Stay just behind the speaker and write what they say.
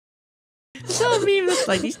So I mean, it's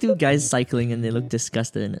like these two guys cycling and they look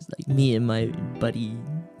disgusted, and it's like me and my buddy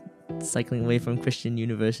cycling away from Christian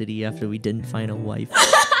University after we didn't find a wife.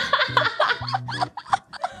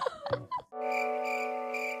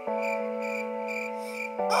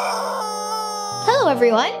 Hello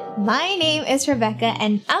everyone, my name is Rebecca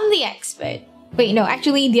and I'm the expert. Wait, no,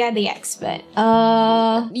 actually they're the expert.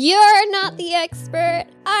 You're not the expert.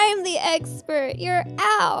 I'm the expert. You're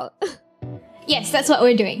out. Yes, that's what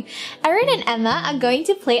we're doing. Aaron and Emma are going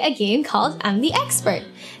to play a game called I'm the Expert.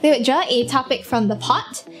 They would draw a topic from the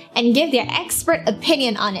pot and give their expert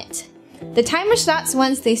opinion on it. The timer starts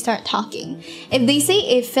once they start talking. If they say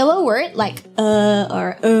a filler word like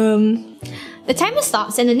or the timer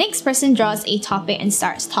stops and the next person draws a topic and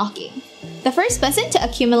starts talking. The first person to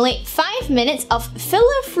accumulate 5 minutes of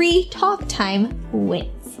filler-free talk time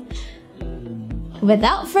wins.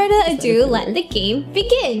 Without further ado, let the game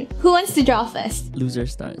begin. Who wants to draw first? Loser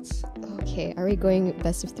starts. Okay, are we going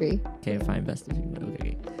best of 3? Okay, fine, best of you.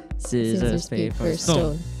 Okay. Scissors, paper,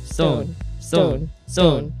 stone. Stone.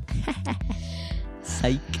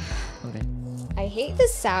 Psych. Okay. I hate the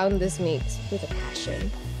sound this makes with a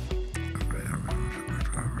passion.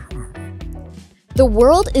 The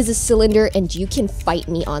world is a cylinder and you can fight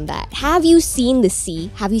me on that. Have you seen the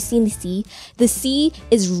sea? Have you seen the sea? The sea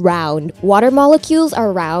is round. Water molecules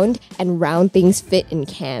are round and round things fit in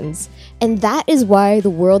cans. And that is why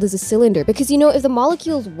the world is a cylinder. Because you know, if the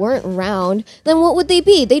molecules weren't round, then what would they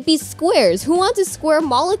be? They'd be squares. Who wants a square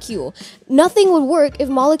molecule? Nothing would work if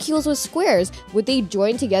molecules were squares. Would they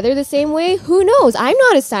join together the same way? Who knows? I'm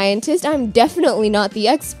not a scientist. I'm definitely not the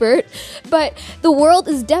expert. But the world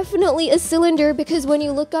is definitely a cylinder because when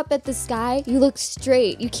you look up at the sky, you look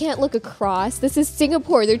straight. You can't look across. This is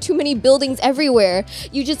Singapore. There are too many buildings everywhere.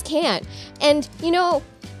 You just can't. And, you know...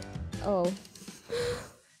 Oh...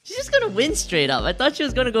 She's just gonna win straight up. I thought she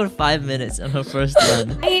was gonna go 5 minutes on her first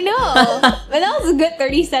run. I know, but that was a good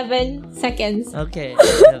 37 seconds. Okay.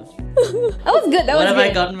 That was good, What have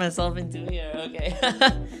I gotten myself into here? Okay.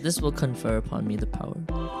 This will confer upon me the power.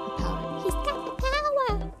 He's got the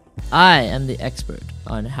power. I am the expert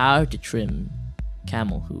on how to trim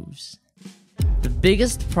camel hooves. The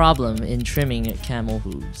biggest problem in trimming camel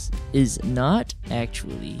hooves is not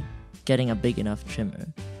actually getting a big enough trimmer.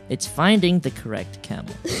 It's finding the correct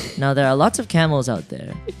camel. Now, there are lots of camels out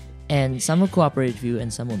there, and some will cooperate with you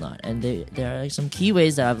and some will not. And there are some key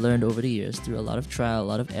ways that I've learned over the years through a lot of trial, a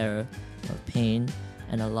lot of error, a lot of pain,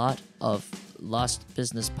 and a lot of lost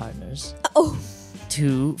business partners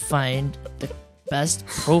to find the best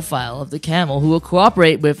profile of the camel who will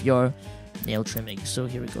cooperate with your nail trimming. So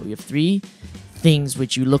here we go. We have 3 things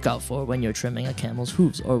which you look out for when you're trimming a camel's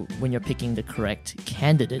hooves or when you're picking the correct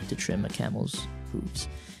candidate to trim a camel's hooves.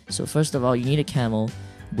 So first of all, you need a camel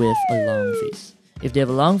with a long face. If they have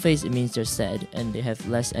a long face, it means they're sad and they have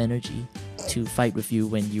less energy to fight with you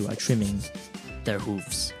when you are trimming their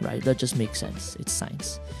hooves, right? That just makes sense. It's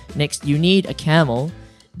science. Next, you need a camel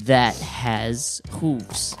that has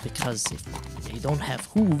hooves, because if they don't have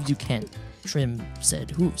hooves, you can't trim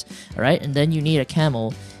said hooves, all right? And then you need a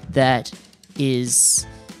camel that is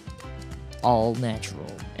all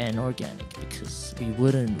natural and organic, because we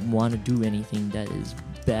wouldn't want to do anything that is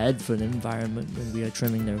bad for the environment when we are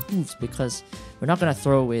trimming their hooves, because we're not going to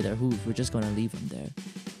throw away their hooves, we're just going to leave them there,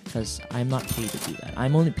 because I'm not paid to do that.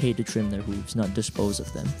 I'm only paid to trim their hooves, not dispose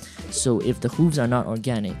of them. So if the hooves are not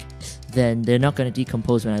organic, then they're not going to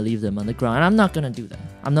decompose when I leave them on the ground, and I'm not going to do that.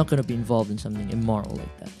 I'm not going to be involved in something immoral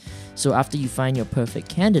like that. So after you find your perfect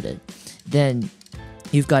candidate, then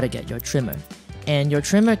you've got to get your trimmer. And your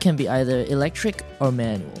trimmer can be either electric or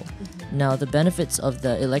manual. Now, the benefits of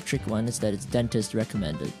the electric one is that it's dentist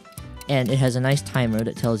recommended. And it has a nice timer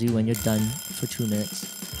that tells you when you're done for 2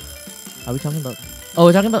 minutes. Are we talking about... Oh,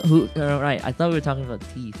 we're talking about who? Right, I thought we were talking about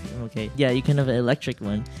teeth. Okay. Yeah, you can have an electric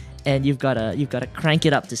one. And you've gotta crank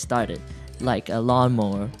it up to start it. Like a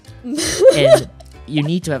lawnmower. And you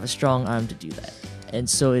need to have a strong arm to do that. And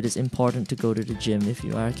so it is important to go to the gym if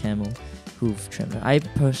you are a camel hoof trimmer. I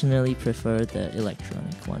personally prefer the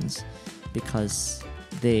electronic ones because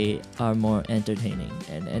they are more entertaining,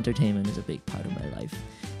 and entertainment is a big part of my life.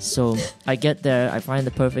 So I get there, I find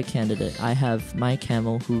the perfect candidate, I have my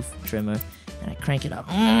camel hoof trimmer, and I crank it up.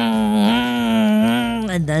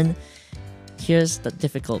 And then here's the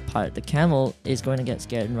difficult part. The camel is going to get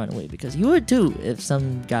scared and run away, because you would too if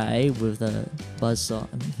some guy with a buzzsaw,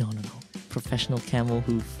 professional camel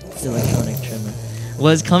hoof electronic trimmer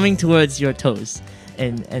was coming towards your toes,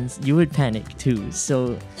 and you would panic too.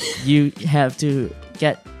 So you have to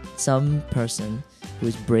get some person who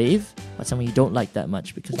is brave, but someone you don't like that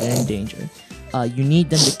much because they're in danger, you need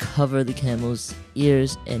them to cover the camel's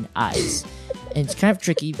ears and eyes. And it's kind of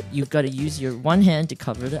tricky. You've got to use your one hand to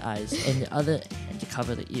cover the eyes and the other hand to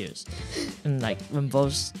cover the ears. And like when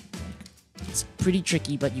both, it's pretty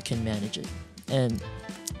tricky, but you can manage it. And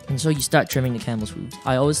so you start trimming the camel's hooves.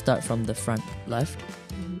 I always start from the front left.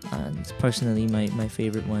 It's personally my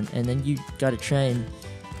favorite one. And then you got to try and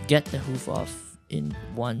get the hoof off in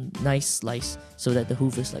one nice slice so that the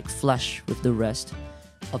hoof is like flush with the rest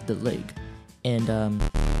of the leg. And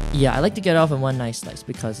yeah, I like to get off in one nice slice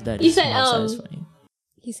because that is more satisfying.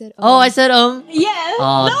 He said, Oh, I said Yes.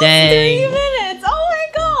 Oh, that dang. was 3 minutes. Oh my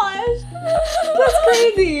gosh. That's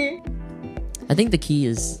crazy. I think the key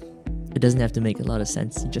is it doesn't have to make a lot of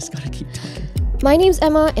sense. You just gotta keep talking. My name's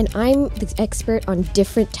Emma, and I'm the expert on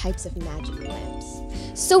different types of magic lamps.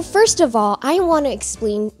 So first of all, I want to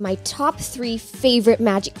explain my top 3 favorite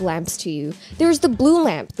magic lamps to you. There's the blue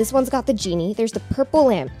lamp. This one's got the genie. There's the purple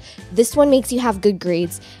lamp. This one makes you have good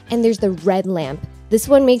grades. And there's the red lamp. This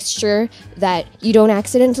one makes sure that you don't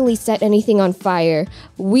accidentally set anything on fire.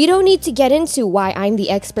 We don't need to get into why I'm the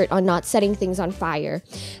expert on not setting things on fire.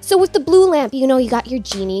 So with the blue lamp, you got your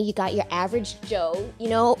genie, you got your average Joe,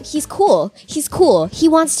 he's cool. He's cool. He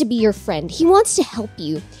wants to be your friend. He wants to help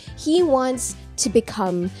you. He wants to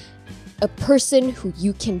become a person who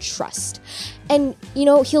you can trust. And,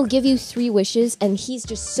 he'll give you 3 wishes, and he's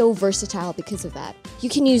just so versatile because of that. You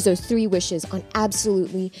can use those 3 wishes on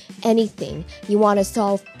absolutely anything. You want to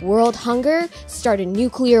solve world hunger, start a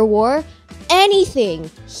nuclear war, anything.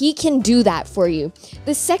 He can do that for you.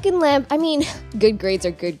 The second lamp, good grades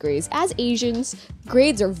are good grades. As Asians,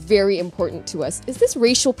 grades are very important to us. Is this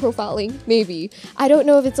racial profiling? Maybe. I don't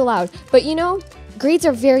know if it's allowed. But grades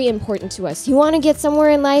are very important to us. You want to get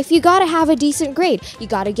somewhere in life, you gotta have a decent grade. You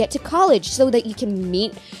gotta get to college so that you can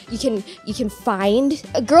you can find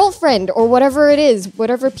a girlfriend or whatever it is,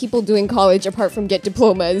 whatever people do in college apart from get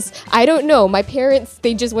diplomas. I don't know. My parents,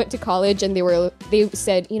 they just went to college and they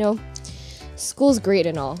said, school's great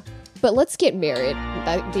and all, but let's get married.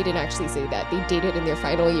 They didn't actually say that. They dated in their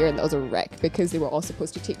final year, and that was a wreck because they were all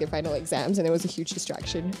supposed to take their final exams, and it was a huge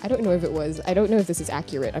distraction. I don't know if it was. I don't know if this is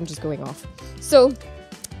accurate. I'm just going off. So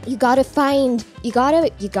you gotta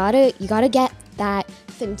get that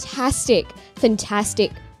fantastic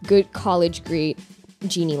good college grade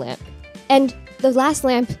genie lamp. And the last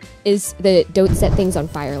lamp is the don't set things on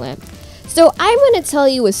fire lamp. So I'm going to tell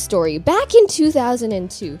you a story. Back in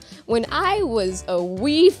 2002, when I was a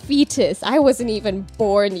wee fetus, I wasn't even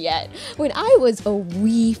born yet. When I was a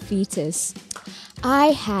wee fetus,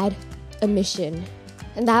 I had a mission,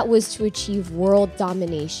 and that was to achieve world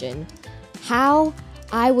domination. How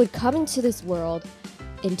I would come into this world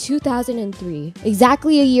in 2003,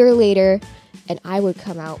 exactly a year later, and I would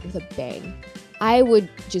come out with a bang. I would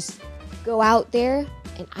just go out there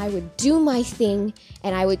and I would do my thing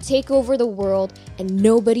and I would take over the world and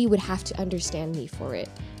nobody would have to understand me for it.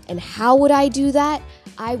 And how would I do that?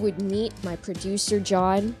 I would meet my producer,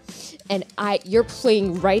 John, and you're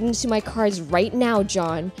playing right into my cards right now,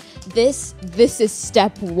 John. This is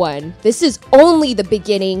step 1. This is only the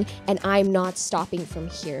beginning, and I'm not stopping from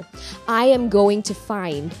here. I am going to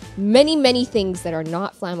find many things that are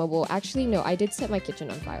not flammable. Actually, no, I did set my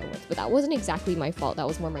kitchen on fire once, but that wasn't exactly my fault. That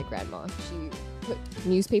was more my grandma. She put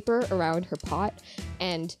newspaper around her pot,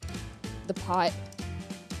 and the pot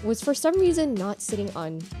was for some reason not sitting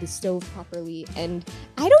on the stove properly, and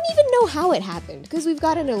I don't even know how it happened because we've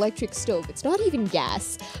got an electric stove. It's not even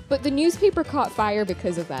gas, but the newspaper caught fire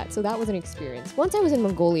because of that, so that was an experience. Once I was in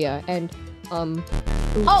Mongolia and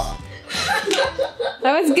Oh!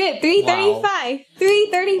 That was good. 335. Wow.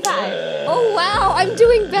 335. Oh wow, I'm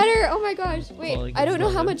doing better. Oh my gosh. Wait, I don't know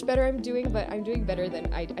how much better I'm doing, but I'm doing better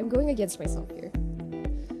than I'm going against myself here.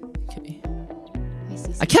 Okay.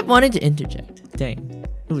 I kept wanting to interject. Dang.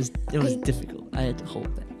 It was difficult. I had to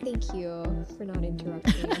hold that. Thank you for not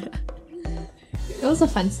interrupting. It was a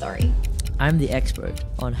fun story. I'm the expert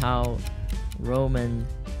on how Roman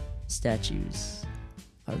statues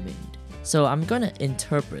are made. So I'm gonna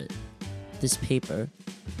interpret this paper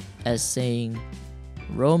as saying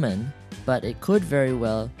Roman, but it could very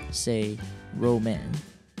well say Roman.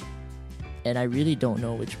 And I really don't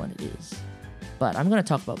know which one it is. But I'm gonna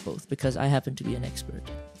talk about both because I happen to be an expert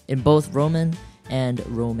in both Roman and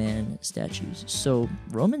Roman statues. So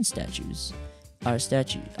Roman statues are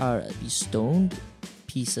these stoned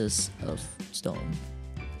pieces of stone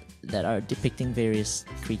that are depicting various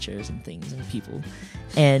creatures and things and people,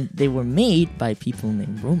 and they were made by people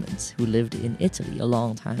named Romans who lived in Italy a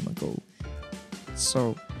long time ago.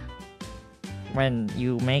 So when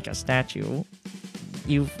you make a statue,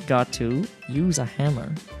 you've got to use a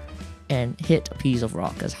hammer and hit a piece of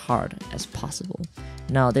rock as hard as possible.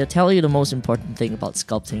 Now, they'll tell you the most important thing about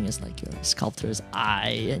sculpting is like your sculptor's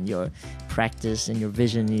eye and your practice and your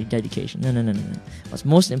vision and your dedication. No. What's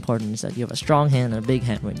most important is that you have a strong hand and a big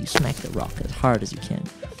hammer and you smack the rock as hard as you can.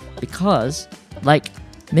 Because, like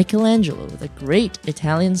Michelangelo, the great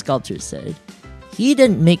Italian sculptor, said, he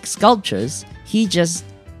didn't make sculptures, he just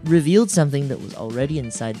revealed something that was already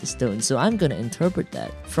inside the stone. So I'm going to interpret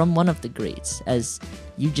that from one of the greats as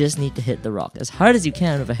you just need to hit the rock as hard as you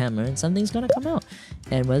can with a hammer and something's going to come out.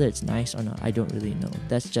 And whether it's nice or not, I don't really know.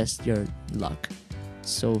 That's just your luck.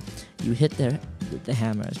 So you hit the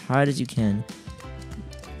hammer as hard as you can.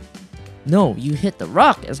 No, you hit the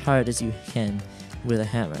rock as hard as you can with a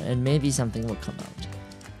hammer and maybe something will come out.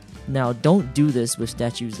 Now, don't do this with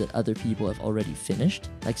statues that other people have already finished.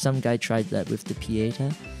 Like some guy tried that with the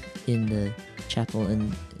Pieta in the chapel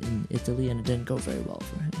in Italy, and it didn't go very well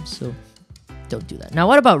for him. So don't do that. Now,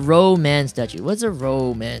 what about row man statue? What's a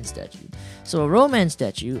row man statue? So a row man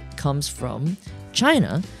statue comes from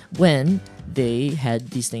China when they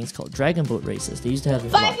had these things called dragon boat races. They used to have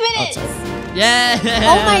 5 minutes! outside. Yeah!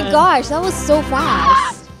 Oh my gosh, that was so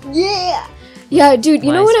fast. Yeah! Yeah, dude,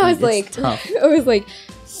 you know when I was It's like, tough. I was like,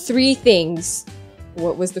 3 things.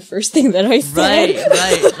 What was the first thing that I said?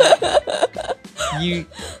 Right.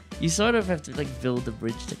 You sort of have to like build the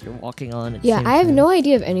bridge that you're walking on. At the Yeah, same I have time. no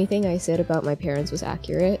idea if anything I said about my parents was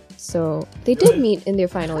accurate. So they did meet in their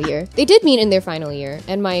final year. They did meet in their final year,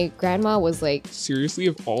 and my grandma was like, Seriously,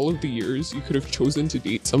 of all of the years you could have chosen to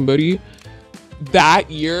date somebody,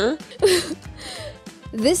 that year?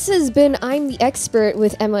 "This has been I'm the Expert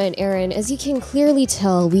with Emma and Aaron. As you can clearly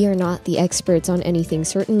tell, we are not the experts on anything.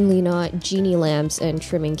 Certainly not genie lamps and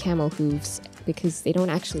trimming camel hooves, because they don't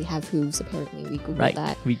actually have hooves. Apparently, we googled Right.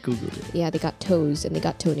 that. We googled it. Yeah, they got toes and they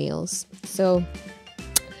got toenails. So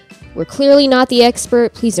we're clearly not the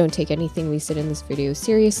expert. Please don't take anything we said in this video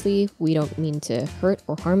seriously. We don't mean to hurt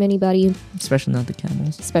or harm anybody, Especially not the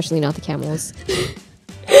camels. especially not the camels."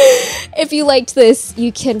 If you liked this,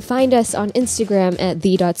 you can find us on Instagram at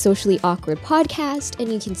the.sociallyawkwardpodcast,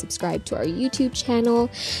 and you can subscribe to our YouTube channel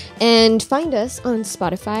and find us on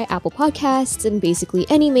Spotify, Apple Podcasts, and basically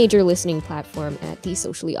any major listening platform at The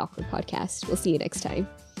Socially Awkward Podcast. We'll see you next time.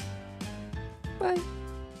 Bye.